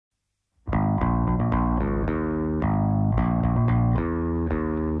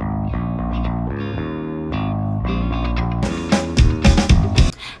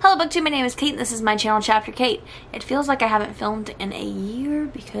Hello BookTube, my name is Kate and this is my channel Chapter Kate. It feels like I haven't filmed in a year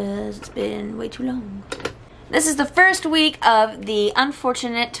because it's been way too long. This is the first week of the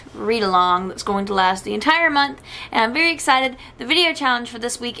unfortunate read-along that's going to last the entire month, and I'm very excited. The video challenge for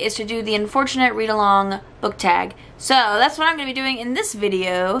this week is to do the unfortunate read-along book tag. So that's what I'm going to be doing in this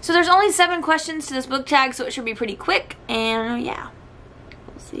video. So there's only 7 questions to this book tag, so it should be pretty quick, and yeah,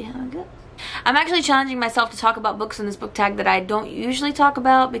 we'll see how it goes. I'm actually challenging myself to talk about books in this book tag that I don't usually talk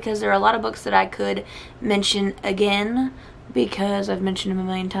about because there are a lot of books that I could mention again because I've mentioned them a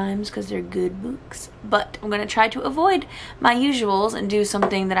million times because they're good books. But I'm going to try to avoid my usuals and do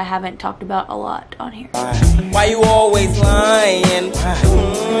something that I haven't talked about a lot on here. Why you always lying?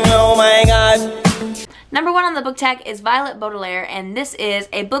 Oh my god. Number 1 on the book tag is Violet Baudelaire, and this is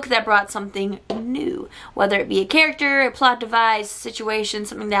a book that brought something new. Whether it be a character, a plot device, situation,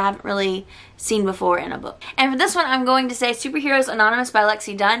 something that I haven't really seen before in a book. And for this one, I'm going to say Superheroes Anonymous by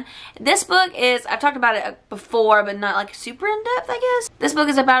Lexi Dunn. This book is, I've talked about it before, but not like super in-depth, I guess. This book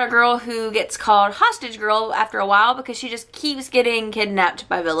is about a girl who gets called Hostage Girl after a while because she just keeps getting kidnapped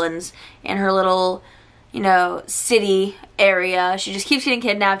by villains in her little, you know, city area. She just keeps getting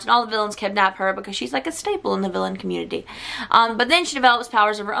kidnapped and all the villains kidnap her because she's like a staple in the villain community. But then she develops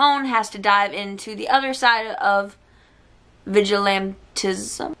powers of her own, has to dive into the other side of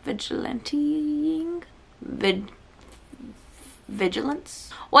vigilantism,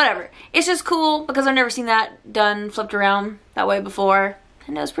 vigilance, whatever. It's just cool because I've never seen that done, flipped around that way before.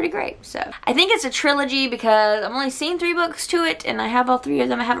 And it was pretty great. So I think it's a trilogy because I've only seen 3 books to it and I have all 3 of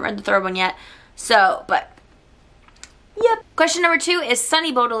them. I haven't read the 3rd one yet. So, but, yep. Question number 2 is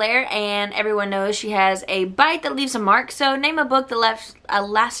Sunny Baudelaire, and everyone knows she has a bite that leaves a mark, so name a book that left a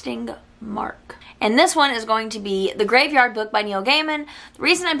lasting mark. And this one is going to be The Graveyard Book by Neil Gaiman. The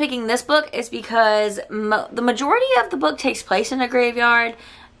reason I'm picking this book is because the majority of the book takes place in a graveyard,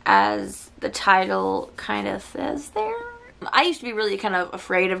 as the title kind of says there. I used to be really kind of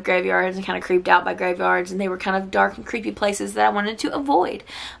afraid of graveyards and kind of creeped out by graveyards, and they were kind of dark and creepy places that I wanted to avoid.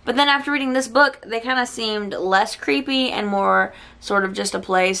 But then after reading this book, they kind of seemed less creepy and more sort of just a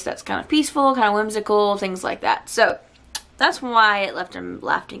place that's kind of peaceful, kind of whimsical, things like that. So that's why it left a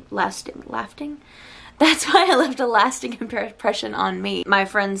lasting impression on me. My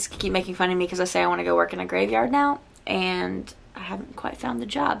friends keep making fun of me because I say I want to go work in a graveyard now, and I haven't quite found the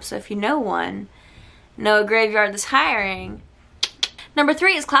job. So if you know one, know a graveyard that's hiring. Number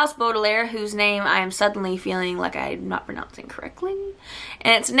 3 is Klaus Baudelaire, whose name I am suddenly feeling like I'm not pronouncing correctly.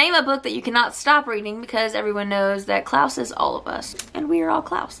 And it's name a book that you cannot stop reading because everyone knows that Klaus is all of us. And we are all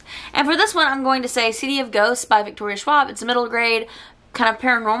Klaus. And for this one, I'm going to say City of Ghosts by Victoria Schwab. It's a middle grade kind of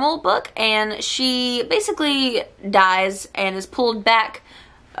paranormal book, and she basically dies and is pulled back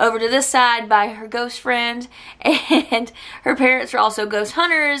over to this side by her ghost friend, and her parents are also ghost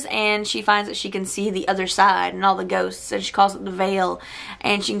hunters, and she finds that she can see the other side and all the ghosts, and she calls it the veil,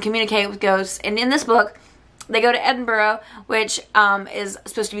 and she can communicate with ghosts. And in this book, they go to Edinburgh, which is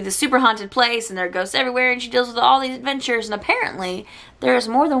supposed to be the super haunted place, and there are ghosts everywhere, and she deals with all these adventures, and apparently there's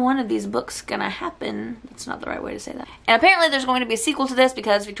more than one of these books gonna happen. That's not the right way to say that. And apparently there's going to be a sequel to this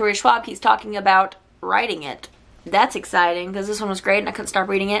because Victoria Schwab keeps talking about writing it. That's exciting because this one was great and I couldn't stop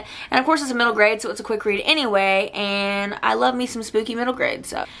reading it. And of course it's a middle grade, so it's a quick read anyway, and I love me some spooky middle grade.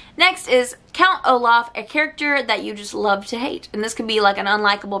 So next is Count Olaf, a character that you just love to hate. And this could be like an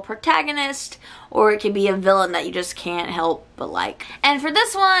unlikable protagonist, or it could be a villain that you just can't help but like. And for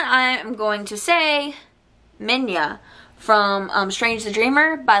this one, I am going to say Minya from Strange the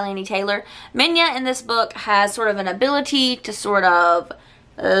Dreamer by Laini Taylor. Minya in this book has sort of an ability to sort of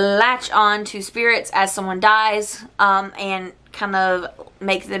latch on to spirits as someone dies, and kind of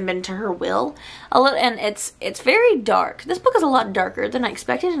make them into her will a little, and it's very dark. This book is a lot darker than I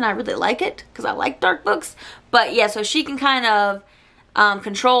expected, and I really like it because I like dark books. But yeah, so she can kind of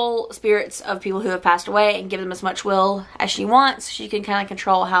control spirits of people who have passed away and give them as much will as she wants. She can kind of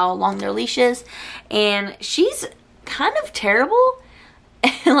control how long their leash is, and she's kind of terrible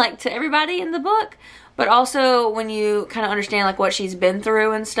like to everybody in the book. But also, when you kind of understand like what she's been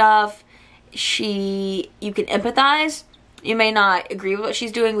through and stuff, you can empathize. You may not agree with what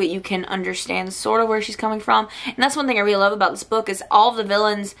she's doing, but you can understand sort of where she's coming from. And that's one thing I really love about this book is all of the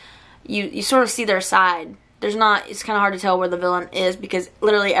villains, you sort of see their side. It's kind of hard to tell where the villain is because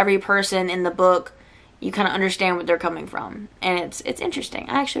literally every person in the book, you kind of understand where they're coming from. And it's interesting.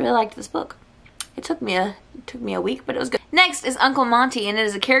 I actually really liked this book. It took me a week, but it was good. Next is Uncle Monty, and it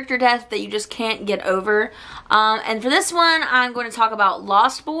is a character death that you just can't get over. And for this one, I'm going to talk about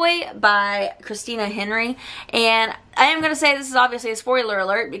Lost Boy by Christina Henry. And I am going to say this is obviously a spoiler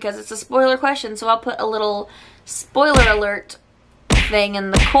alert because it's a spoiler question, so I'll put a little spoiler alert thing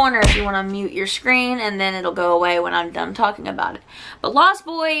in the corner if you want to mute your screen, and then it'll go away when I'm done talking about it. But Lost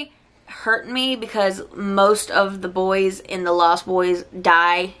Boy hurt me because most of the boys in the Lost Boys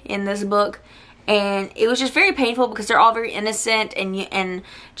die in this book. And it was just very painful because they're all very innocent and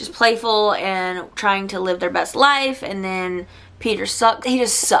just playful and trying to live their best life. And then Peter sucks. He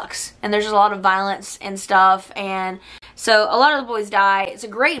just sucks. And there's just a lot of violence and stuff. And so a lot of the boys die. It's a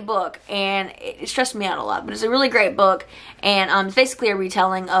great book, and it stressed me out a lot. But it's a really great book. And it's basically a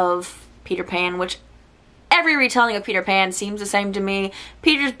retelling of Peter Pan, which every retelling of Peter Pan seems the same to me.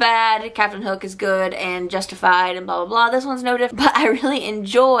 Peter's bad, Captain Hook is good and justified, and blah blah blah. This one's no different, but I really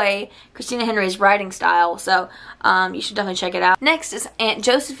enjoy Christina Henry's writing style, so you should definitely check it out. Next is Aunt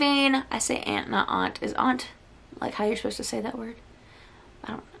Josephine. I say aunt, not aunt. Is aunt like how you're supposed to say that word?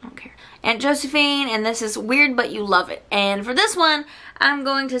 I don't care. Aunt Josephine, and this is Weird But You Love It. And for this one, I'm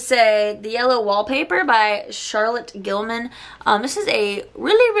going to say The Yellow Wallpaper by Charlotte Gilman. This is a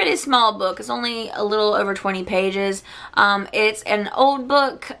really, really small book. It's only a little over 20 pages. It's an old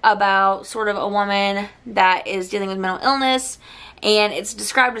book about sort of a woman that is dealing with mental illness, and it's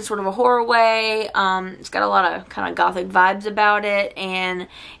described in sort of a horror way. It's got a lot of kind of gothic vibes about it, and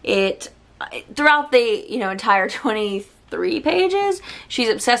throughout the entire 23 pages, she's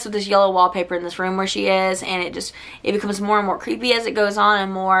obsessed with this yellow wallpaper in this room where she is, and it becomes more and more creepy as it goes on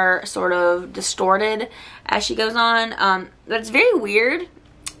and more sort of distorted as she goes on. But it's very weird,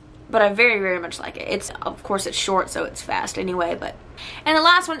 but I very, very much like it. Of course it's short, so it's fast anyway. And the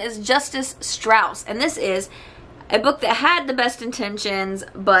last one is Justice Strauss, and this is a book that had the best intentions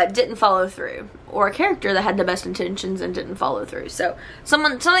but didn't follow through, or a character that had the best intentions and didn't follow through. So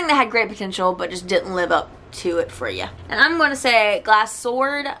something that had great potential but just didn't live up to it for you. And I'm going to say Glass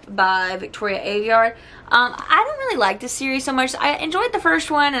Sword by Victoria Aveyard. I don't really like this series so much. I enjoyed the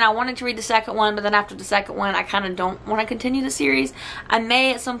first one and I wanted to read the second one, but then after the second one I kind of don't want to continue the series. I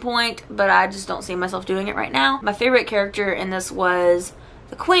may at some point, but I just don't see myself doing it right now. My favorite character in this was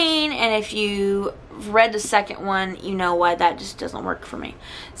the Queen, and if you read the second one, you know why that just doesn't work for me.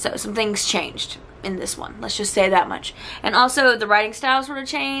 So some things changed in this one, let's just say that much. And also the writing style sort of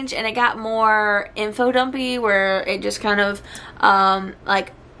changed, and it got more info dumpy, where it just kind of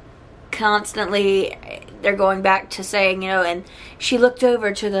like constantly they're going back to saying, and she looked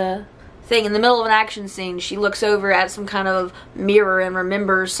over to the thing in the middle of an action scene. She looks over at some kind of mirror and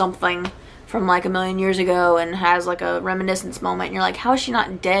remembers something from like a million years ago and has like a reminiscence moment, and you're like, how is she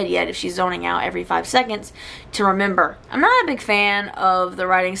not dead yet if she's zoning out every 5 seconds to remember? I'm not a big fan of the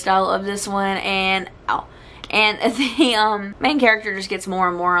writing style of this one, and the main character just gets more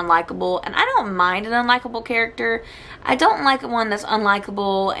and more unlikable, and I don't mind an unlikable character. I don't like one that's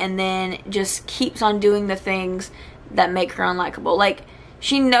unlikable and then just keeps on doing the things that make her unlikable. Like,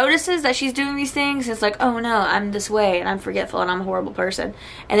 she notices that she's doing these things, and it's like, oh no, I'm this way, and I'm forgetful, and I'm a horrible person.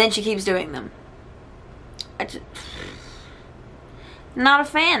 And then she keeps doing them. Not a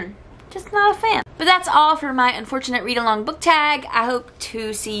fan. Just not a fan. But that's all for my unfortunate read-along book tag. I hope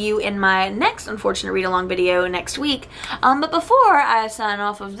to see you in my next unfortunate read-along video next week. But before I sign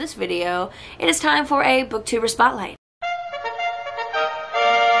off of this video, it is time for a BookTuber Spotlight.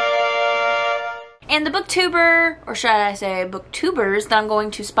 And the booktuber, or should I say booktubers, that I'm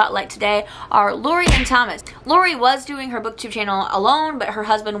going to spotlight today are Lori and Thomas. Lori was doing her booktube channel alone, but her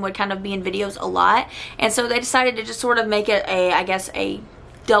husband would kind of be in videos a lot. And so they decided to just sort of make it I guess a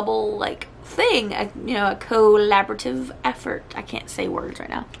double, like, thing, a collaborative effort. I can't say words right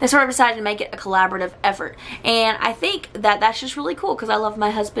now. They sort of decided to make it a collaborative effort, and I think that that's just really cool because I love my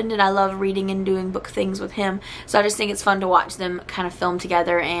husband and I love reading and doing book things with him, so I just think it's fun to watch them kind of film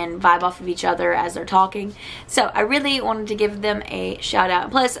together and vibe off of each other as they're talking. So I really wanted to give them a shout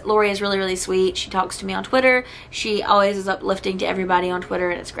out. Plus, Lori is really, really sweet. She talks to me on Twitter. She always is uplifting to everybody on Twitter,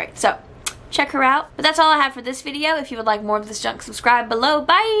 and it's great. So check her out. But that's all I have for this video. If you would like more of this junk, subscribe below.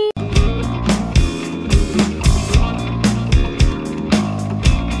 Bye!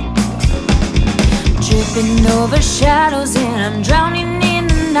 Tripping over shadows and I'm drowning in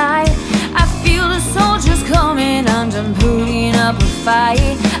the night. I feel the soldiers coming and I'm putting up a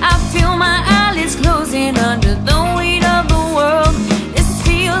fight.